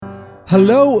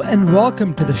Hello and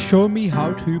welcome to the Show Me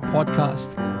How To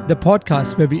podcast, the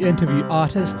podcast where we interview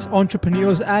artists,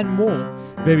 entrepreneurs, and more,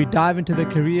 where we dive into their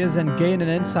careers and gain an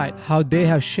insight how they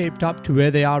have shaped up to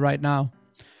where they are right now.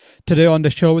 Today on the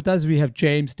show with us, we have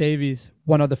James Davies,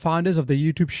 one of the founders of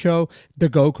the YouTube show, The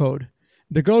Go Code.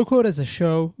 The Go Code is a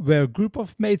show where a group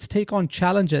of mates take on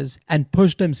challenges and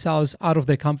push themselves out of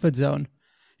their comfort zone.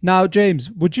 Now,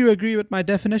 James, would you agree with my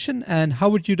definition, and how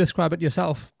would you describe it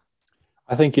yourself?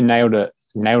 I think you nailed it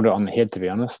on the head, to be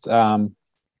honest.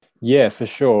 Yeah, for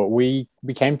sure. We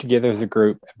came together as a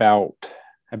group about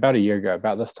a year ago,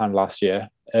 about this time last year,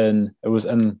 and it was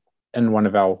in one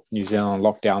of our New Zealand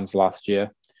lockdowns last year.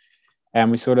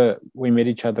 And we met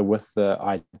each other with the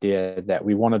idea that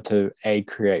we wanted to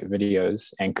create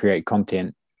videos and create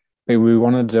content, but we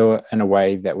wanted to do it in a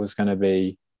way that was going to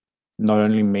be not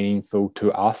only meaningful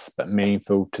to us, but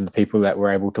meaningful to the people that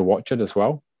were able to watch it as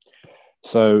well.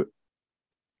 So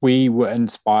we've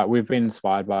been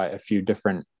inspired by a few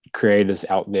different creators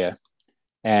out there.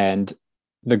 And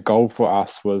the goal for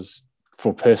us was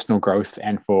for personal growth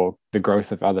and for the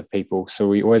growth of other people. So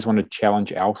we always want to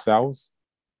challenge ourselves,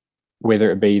 whether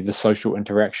it be the social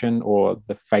interaction or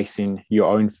the facing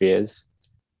your own fears.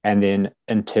 And then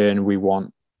in turn, we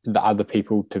want the other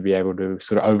people to be able to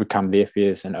sort of overcome their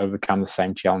fears and overcome the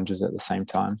same challenges at the same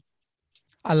time.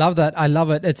 I love that. I love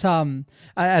it. It's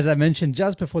as I mentioned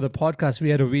just before the podcast, we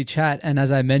had a wee chat, and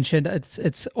as I mentioned,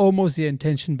 it's almost the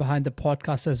intention behind the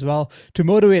podcast as well, to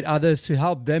motivate others, to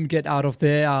help them get out of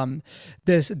their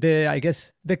I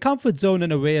guess their comfort zone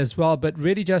in a way as well. But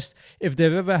really, just if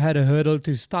they've ever had a hurdle,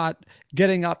 to start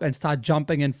getting up and start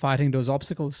jumping and fighting those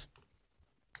obstacles.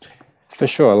 For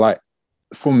sure. Like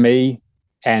for me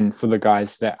and for the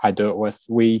guys that I do it with,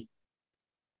 we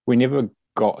never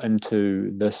got into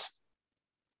this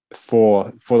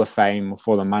for the fame or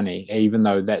for the money, even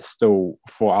though that's still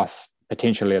for us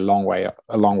potentially a long way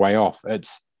off.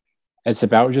 It's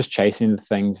about just chasing the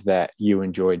things that you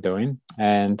enjoy doing.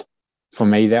 And for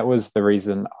me, that was the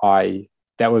reason the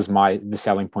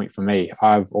selling point for me.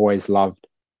 I've always loved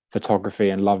photography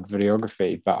and loved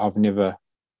videography, but I've never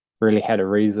really had a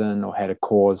reason or had a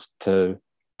cause to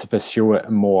pursue it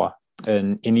more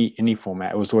in any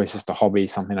format. It was always just a hobby,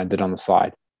 something I did on the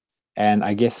side. And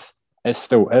I guess it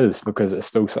still is, because it's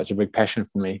still such a big passion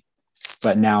for me.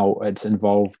 But now it's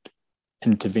involved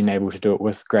into being able to do it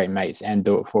with great mates and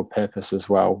do it for a purpose as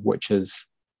well, which has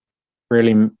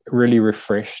really, really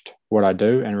refreshed what I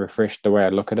do and refreshed the way I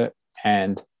look at it.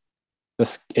 And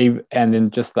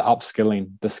then just the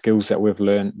upskilling, the skills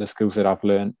that I've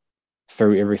learned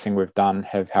through everything we've done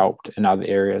have helped in other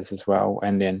areas as well.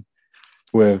 And then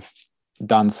we've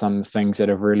done some things that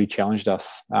have really challenged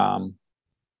us,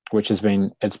 which it's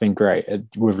been great.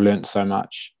 We've learned so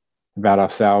much about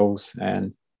ourselves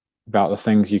and about the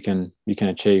things you can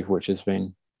achieve, which has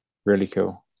been really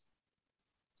cool.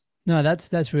 No,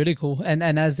 that's really cool.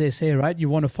 And as they say, right, you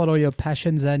want to follow your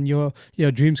passions and your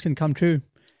dreams can come true.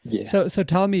 Yeah. So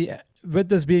tell me, with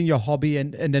this being your hobby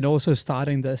and then also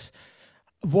starting this,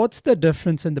 what's the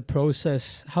difference in the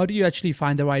process? How do you actually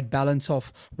find the right balance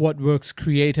of what works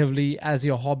creatively as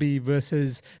your hobby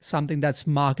versus something that's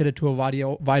marketed to a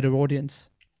wider audience?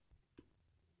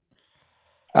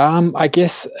 I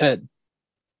guess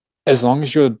as long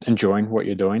as you're enjoying what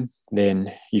you're doing,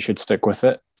 then you should stick with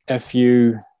it. If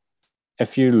you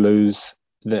lose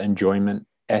the enjoyment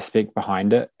aspect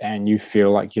behind it and you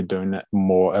feel like you're doing it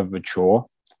more of a chore,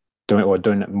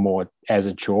 doing it more as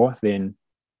a chore, then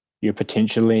you're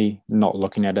potentially not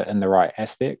looking at it in the right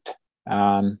aspect.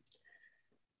 And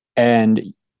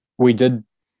we did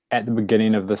at the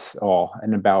beginning of this,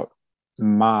 in about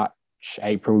March,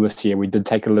 April this year, we did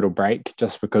take a little break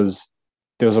just because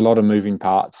there was a lot of moving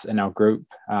parts in our group.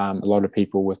 A lot of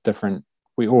people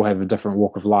we all have a different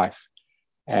walk of life.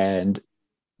 And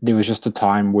there was just a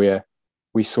time where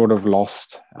we sort of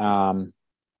lost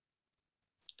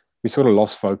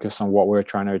focus on what we were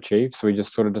trying to achieve. So we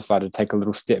just sort of decided to take a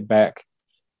little step back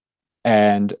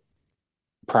and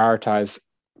prioritize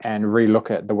and relook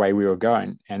at the way we were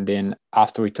going. And then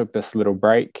after we took this little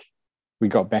break, we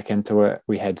got back into it.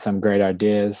 We had some great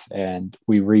ideas, and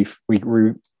we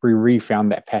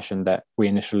refound that passion that we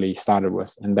initially started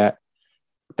with. And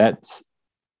that's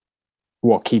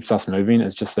what keeps us moving,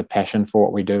 is just the passion for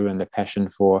what we do and the passion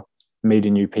for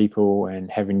meeting new people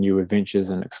and having new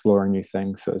adventures and exploring new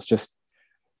things. So it's just,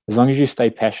 as long as you stay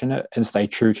passionate and stay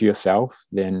true to yourself,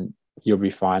 then you'll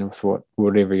be fine with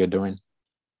whatever you're doing.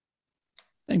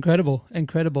 Incredible.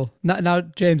 Now,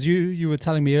 James, you were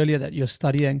telling me earlier that you're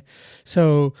studying.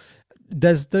 So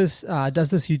does this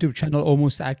YouTube channel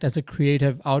almost act as a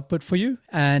creative output for you?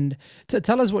 And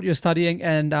tell us what you're studying,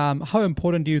 and how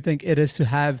important do you think it is to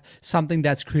have something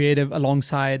that's creative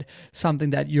alongside something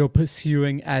that you're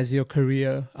pursuing as your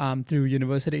career through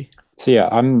university? So yeah,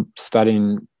 I'm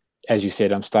studying, as you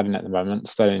said, I'm studying at the moment,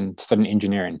 studying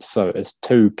engineering. So it's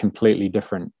two completely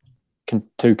different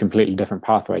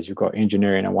pathways. You've got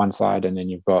engineering on one side, and then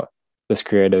you've got this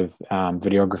creative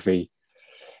videography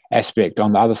aspect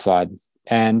on the other side.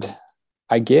 And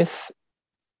I guess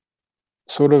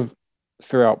sort of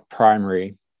throughout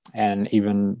primary and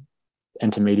even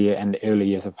intermediate and the early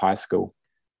years of high school,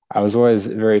 I was always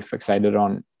very fixated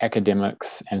on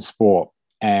academics and sport.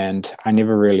 And I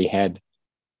never really had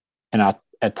an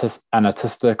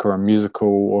artistic or a musical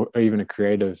or even a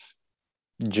creative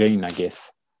gene, I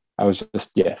guess. I was just,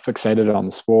 yeah, fixated on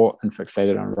the sport and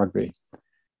fixated on rugby.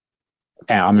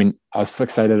 And I mean, I was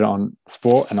fixated on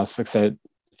sport and I was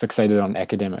fixated on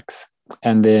academics.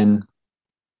 And then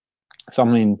I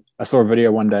saw a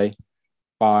video one day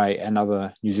by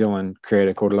another New Zealand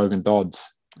creator called Logan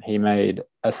Dodds. He made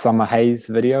a summer haze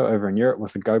video over in Europe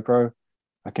with a GoPro.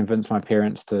 I convinced my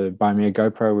parents to buy me a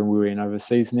GoPro when we were in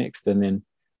overseas next, and then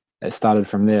it started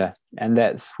from there. And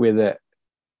that's where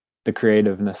the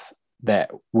creativeness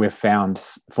that we've found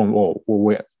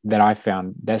that I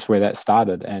found, that's where that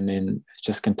started. And then it's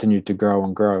just continued to grow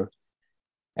and grow.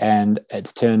 And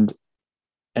it's turned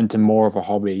into more of a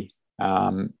hobby.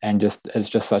 And it's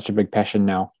just such a big passion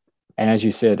now. And as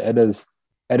you said, it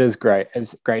is great.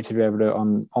 It's great to be able to,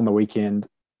 on the weekend,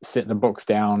 set the books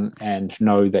down and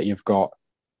know that you've got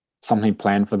something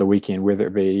planned for the weekend, whether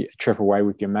it be a trip away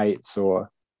with your mates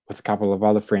or with a couple of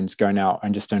other friends going out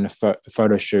and just doing a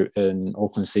photo shoot in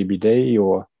Auckland CBD,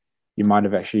 or you might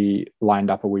have actually lined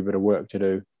up a wee bit of work to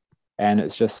do. And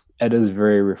it is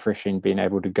very refreshing being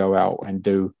able to go out and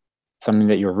do something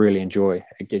that you really enjoy.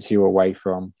 It gets you away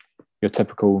from your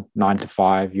typical 9 to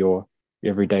 5, your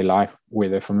everyday life,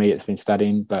 whether for me it's been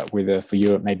studying, but whether for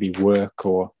you it may be work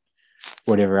or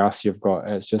whatever else you've got.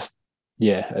 It's just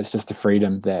a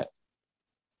freedom that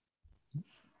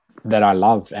I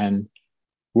love. And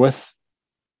with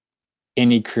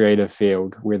any creative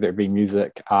field, whether it be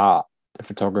music, art,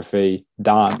 photography,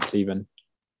 dance, even,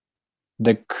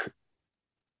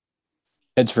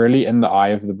 it's really in the eye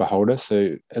of the beholder.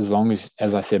 So as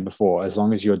I said before, as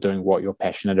long as you're doing what you're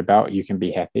passionate about, you can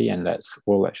be happy, and that's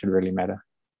all that should really matter.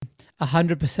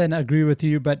 100% agree with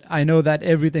you, but I know that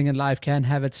everything in life can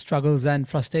have its struggles and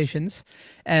frustrations.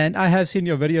 And I have seen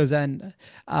your videos, and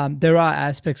there are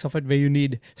aspects of it where you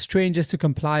need strangers to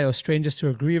comply or strangers to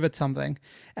agree with something.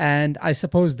 And I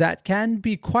suppose that can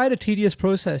be quite a tedious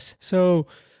process. So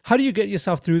how do you get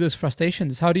yourself through those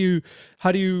frustrations? How do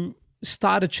you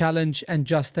start a challenge and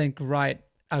just think, right,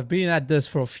 I've been at this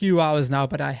for a few hours now,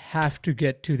 but I have to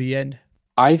get to the end?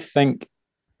 I think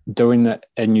doing that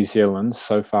in New Zealand,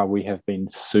 so far we have been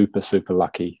super, super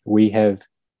lucky. We have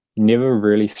never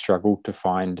really struggled to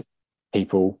find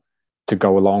people to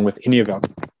go along with any of our.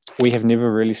 We have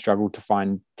never really struggled to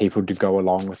find people to go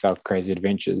along with our crazy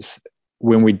adventures.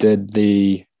 When we did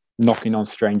the knocking on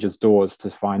strangers' doors to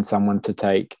find someone to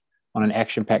take on an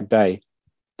action-packed day,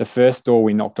 the first door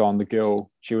we knocked on, the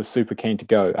girl, she was super keen to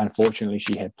go. Unfortunately,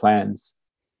 she had plans,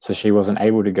 so she wasn't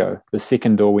able to go. The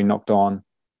second door we knocked on,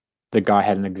 the guy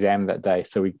had an exam that day,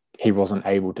 so he wasn't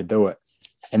able to do it.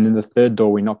 And then the third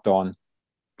door we knocked on,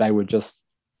 they were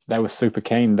super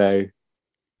keen. They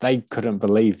couldn't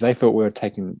believe. They thought we were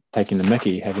taking the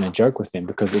mickey, having a joke with them,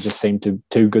 because it just seemed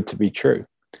too good to be true.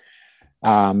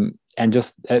 And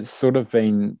just, it's sort of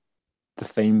been the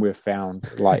theme we've found.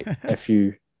 Like if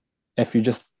you're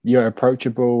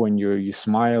approachable and you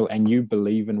smile and you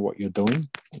believe in what you're doing,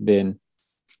 then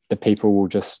the people will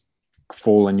just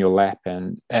fall in your lap.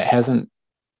 And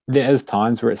there is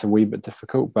times where it's a wee bit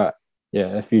difficult, but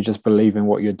yeah, if you just believe in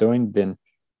what you're doing, then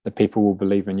the people will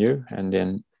believe in you, and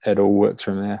then it all works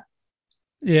from there.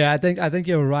 Yeah, I think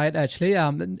you're right, actually.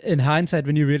 In hindsight,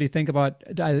 when you really think about,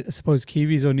 I suppose,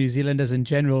 Kiwis or New Zealanders in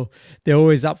general, they're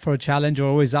always up for a challenge or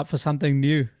always up for something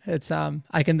new. It's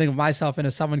I can think of myself, and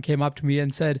if someone came up to me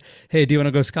and said, "Hey, do you want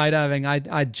to go skydiving?"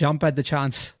 I'd jump at the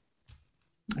chance.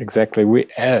 Exactly.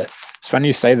 It's funny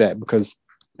you say that, because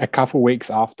a couple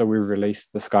weeks after we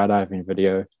released the skydiving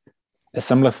video, a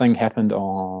similar thing happened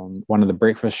on one of the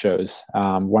breakfast shows.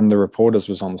 One of the reporters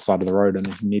was on the side of the road and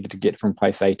he needed to get from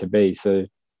place A to B. So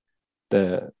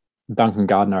the Duncan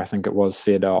Gardner, I think it was,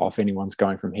 said, "Oh, if anyone's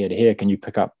going from here to here, can you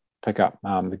pick up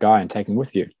the guy and take him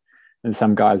with you?" And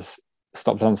some guys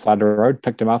stopped on the side of the road,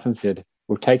 picked him up, and said,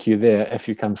 "We'll take you there if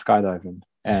you come skydiving."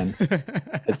 And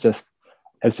it's just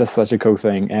such a cool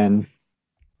thing. And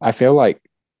I feel like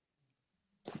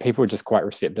people are just quite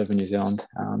receptive in New Zealand.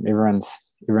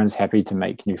 Everyone's happy to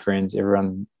make new friends.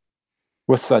 Everyone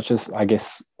with such as, I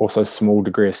guess, also small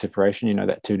degree of separation,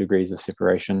 that 2 degrees of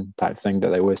separation type thing that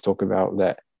they always talk about,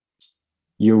 that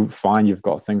you'll find you've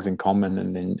got things in common,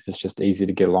 and then it's just easy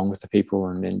to get along with the people,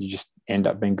 and then you just end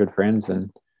up being good friends.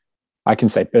 And I can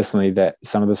say personally that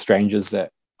some of the strangers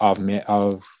that I've met,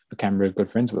 I've become really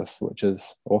good friends with, which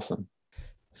is awesome.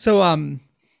 So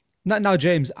now,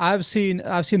 James, I've seen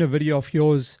a video of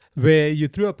yours where you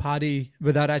threw a party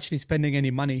without actually spending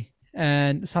any money.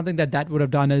 And something that would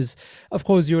have done is, of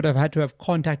course, you would have had to have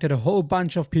contacted a whole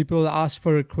bunch of people, asked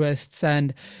for requests,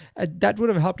 and that would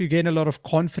have helped you gain a lot of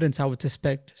confidence, I would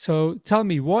suspect. So tell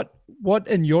me, what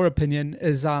in your opinion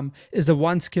is the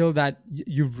one skill that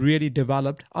you've really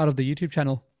developed out of the YouTube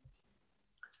channel?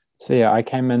 So yeah, I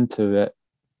came into it.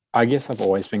 I guess I've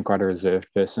always been quite a reserved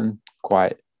person,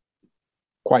 quite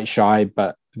shy,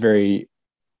 but very,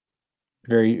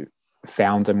 very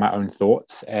found in my own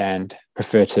thoughts, and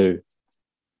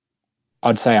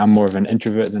I'd say I'm more of an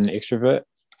introvert than an extrovert.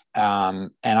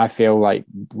 And I feel like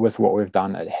with what we've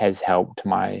done, it has helped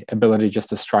my ability just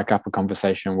to strike up a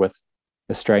conversation with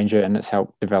a stranger, and it's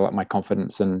helped develop my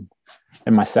confidence in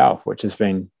myself, which has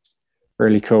been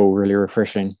really cool, really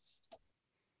refreshing.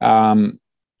 And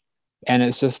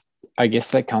it's just, I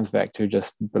guess that comes back to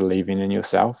just believing in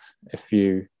yourself. If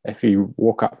you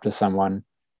walk up to someone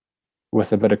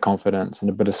with a bit of confidence and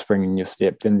a bit of spring in your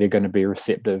step, then they're going to be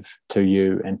receptive to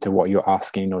you and to what you're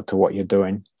asking or to what you're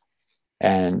doing.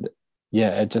 And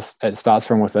yeah, it starts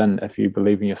from within. If you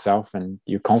believe in yourself and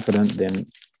you're confident, then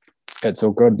it's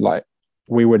all good. Like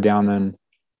we're down in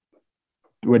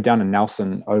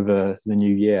Nelson over the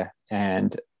new year,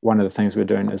 and one of the things we're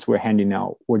doing is we're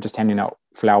just handing out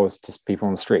flowers to people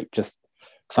on the street, just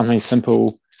something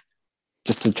simple,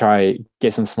 just to try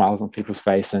get some smiles on people's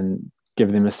face and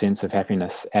give them a sense of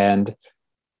happiness. And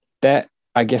that,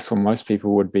 I guess, for most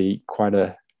people would be quite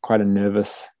a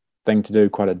nervous thing to do,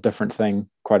 quite a different thing,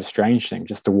 quite a strange thing,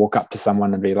 just to walk up to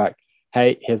someone and be like,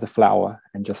 hey, here's a flower,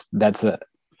 and just that's it.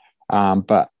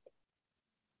 But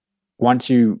once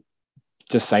you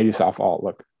just say to yourself, oh,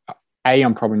 look, A,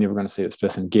 I'm probably never going to see this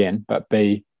person again, but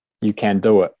B, you can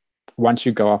do it. Once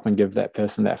you go up and give that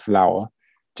person that flower,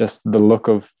 just the look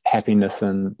of happiness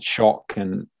and shock,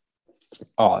 and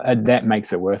that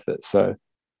makes it worth it. So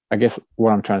I guess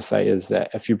what I'm trying to say is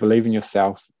that if you believe in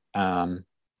yourself, then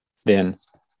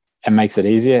it makes it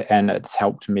easier, and it's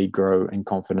helped me grow in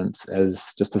confidence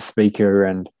as just a speaker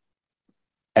and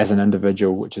as an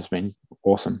individual, which has been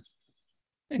awesome.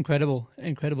 Incredible.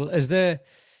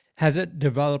 Has it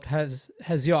developed? Has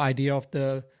your idea of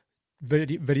the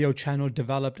video channel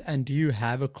developed, and do you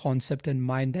have a concept in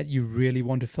mind that you really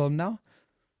want to film now?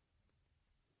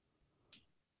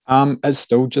 It's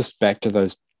still just back to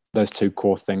those two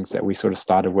core things that we sort of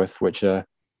started with, which are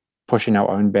pushing our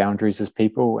own boundaries as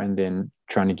people, and then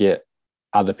trying to get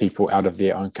other people out of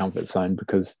their own comfort zone,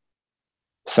 because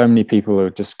so many people are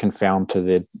just confined to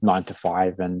their 9 to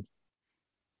 5, and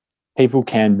people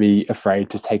can be afraid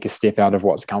to take a step out of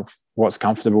what's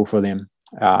comfortable for them.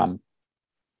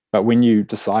 But when you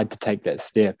decide to take that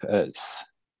step,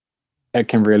 it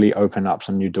can really open up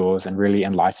some new doors and really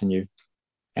enlighten you,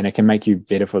 and it can make you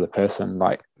better for the person.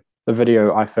 Like the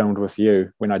video I filmed with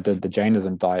you when I did the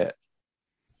Jainism diet,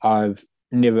 I've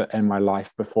never in my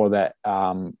life before that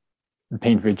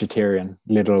been vegetarian,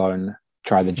 let alone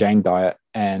try the Jain diet.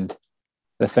 And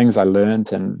the things I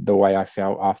learned and the way I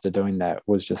felt after doing that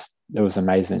was it was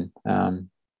amazing. So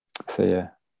yeah.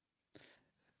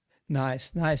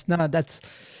 Nice. No,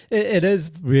 it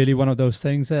is really one of those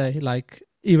things. Like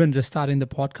even just starting the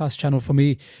podcast channel for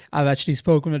me, I've actually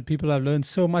spoken with people. I've learned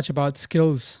so much about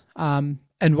skills. And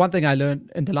one thing I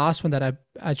learned in the last one that I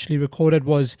actually recorded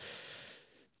was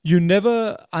you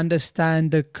never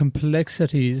understand the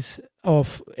complexities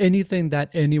of anything that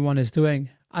anyone is doing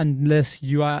unless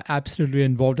you are absolutely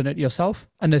involved in it yourself.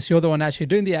 Unless you're the one actually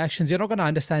doing the actions, you're not going to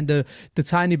understand the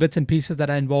tiny bits and pieces that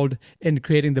are involved in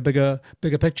creating the bigger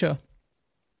picture.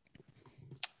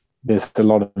 There's a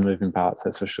lot of moving parts,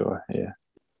 that's for sure. Yeah.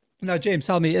 Now, James,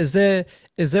 tell me, is there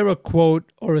a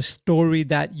quote or a story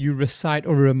that you recite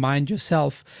or remind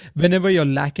yourself whenever you're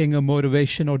lacking a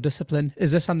motivation or discipline?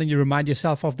 Is there something you remind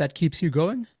yourself of that keeps you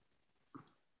going?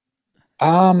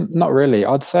 Not really.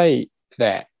 I'd say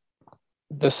that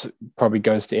this probably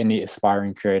goes to any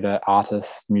aspiring creator,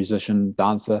 artist, musician,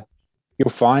 dancer. You'll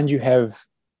find you have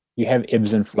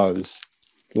ebbs and flows,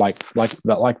 like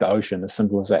the ocean. As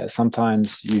simple as that.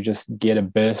 Sometimes you just get a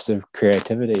burst of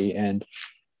creativity, and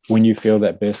when you feel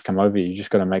that burst come over you just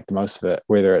got to make the most of it.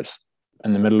 Whether it's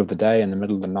in the middle of the day, in the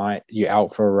middle of the night, you're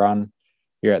out for a run,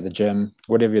 you're at the gym,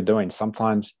 whatever you're doing,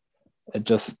 sometimes you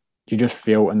just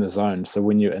feel in the zone. So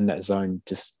when you're in that zone,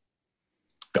 just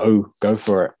go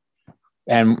for it.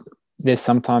 And there's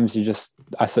sometimes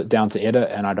I sit down to edit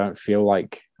and I don't feel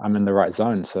like I'm in the right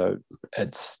zone. So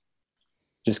it's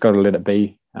just got to let it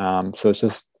be. So it's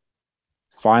just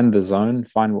find the zone,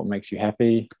 find what makes you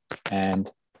happy,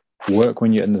 and work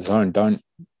when you're in the zone.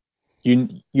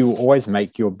 You always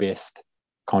make your best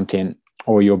content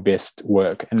or your best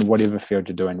work in whatever field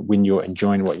you're doing when you're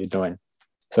enjoying what you're doing.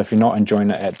 So if you're not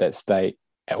enjoying it at that state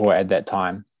or at that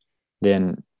time,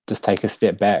 then just take a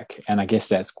step back. And I guess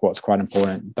that's what's quite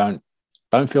important. Don't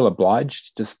feel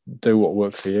obliged. Just do what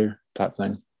works for you, type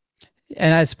thing.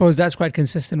 And I suppose that's quite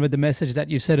consistent with the message that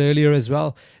you said earlier as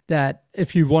well, that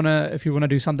if you wanna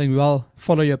do something well,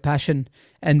 follow your passion.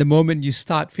 And the moment you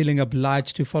start feeling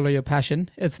obliged to follow your passion,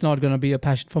 it's not going to be a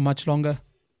passion for much longer.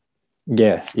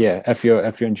 Yeah. If you're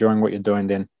enjoying what you're doing,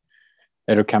 then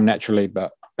it'll come naturally.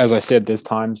 But as I said, there's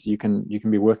times you can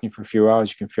be working for a few hours,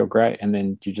 you can feel great, and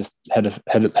then you just hit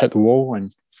the wall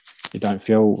and you don't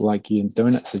feel like you're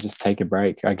doing it. So just take a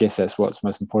break. I guess that's what's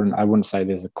most important. I wouldn't say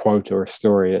there's a quote or a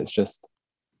story. It's just,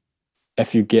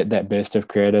 if you get that burst of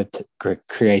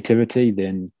creativity,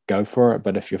 then go for it.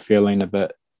 But if you're feeling a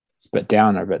bit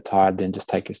down or a bit tired, then just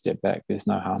take a step back. There's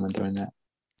no harm in doing that.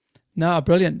 No,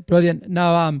 brilliant.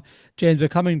 Now, James, we're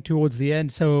coming towards the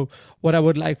end. So what I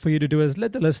would like for you to do is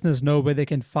let the listeners know where they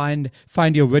can find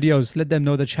your videos. Let them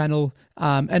know the channel.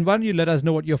 And why don't you let us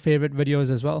know what your favorite videos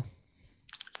as well?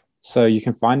 So you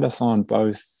can find us on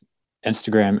both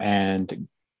Instagram and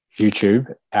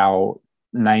YouTube. Our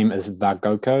name is The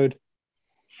Go Code.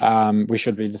 We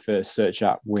should be the first search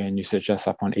up when you search us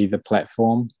up on either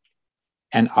platform.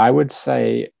 And I would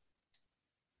say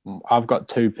I've got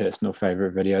two personal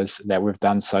favorite videos that we've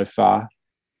done so far.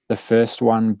 The first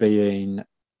one being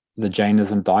the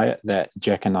Jainism diet that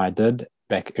Jack and I did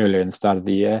back earlier in the start of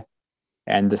the year.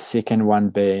 And the second one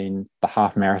being the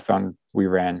half marathon we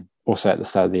ran also at the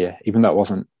start of the year. Even though it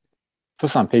wasn't, for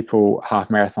some people, half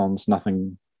marathons,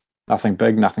 nothing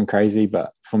big, nothing crazy.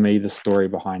 But for me, the story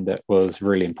behind it was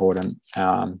really important.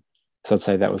 So I'd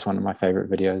say that was one of my favorite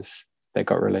videos that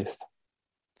got released.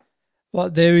 Well,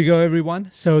 there we go, everyone.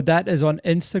 So that is on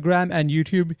Instagram and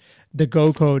YouTube, The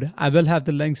Go Code. I will have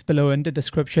the links below in the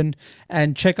description,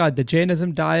 and check out the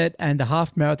Jainism diet and the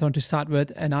half marathon to start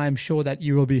with. And I am sure that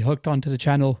you will be hooked onto the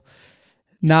channel.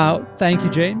 Now, thank you,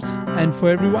 James. And for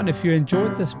everyone, if you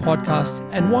enjoyed this podcast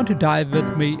and want to dive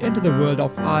with me into the world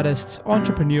of artists,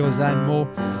 entrepreneurs, and more,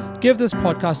 give this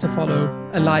podcast a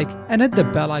follow, a like, and hit the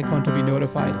bell icon to be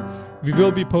notified. We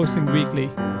will be posting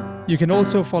weekly. You can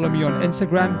also follow me on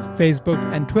Instagram, Facebook,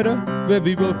 and Twitter, where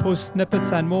we will post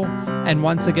snippets and more. And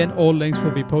once again, all links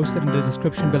will be posted in the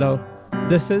description below.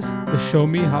 This is the Show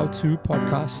Me How To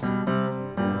podcast.